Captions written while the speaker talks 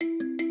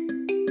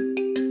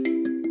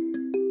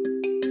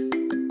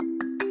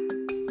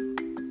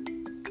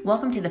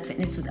Welcome to the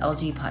Fitness with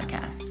LG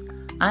podcast.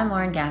 I'm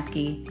Lauren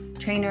Gasky,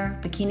 trainer,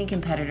 bikini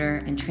competitor,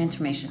 and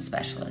transformation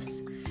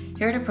specialist,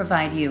 here to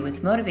provide you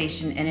with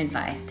motivation and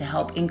advice to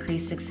help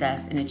increase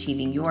success in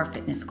achieving your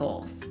fitness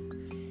goals.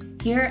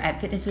 Here at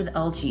Fitness with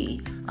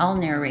LG, I'll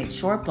narrate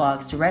short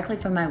blogs directly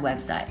from my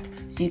website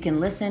so you can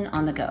listen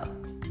on the go.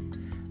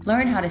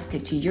 Learn how to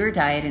stick to your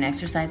diet and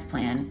exercise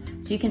plan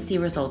so you can see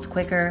results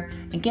quicker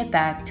and get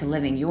back to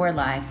living your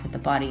life with the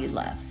body you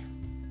love.